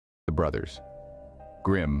brothers,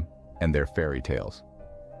 Grimm and their fairy tales.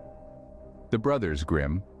 The brothers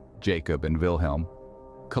Grimm, Jacob and Wilhelm,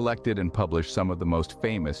 collected and published some of the most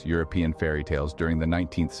famous European fairy tales during the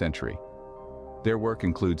 19th century. Their work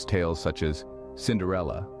includes tales such as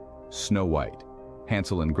Cinderella, Snow White,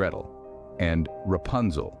 Hansel and Gretel, and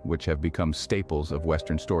Rapunzel, which have become staples of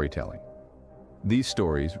Western storytelling. These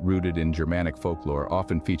stories, rooted in Germanic folklore,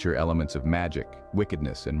 often feature elements of magic,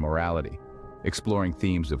 wickedness, and morality, exploring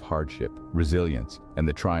themes of hardship, resilience, and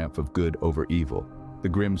the triumph of good over evil. The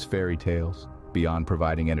Grimm's fairy tales, beyond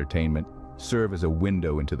providing entertainment, serve as a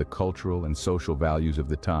window into the cultural and social values of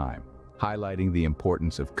the time, highlighting the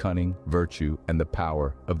importance of cunning, virtue, and the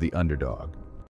power of the underdog.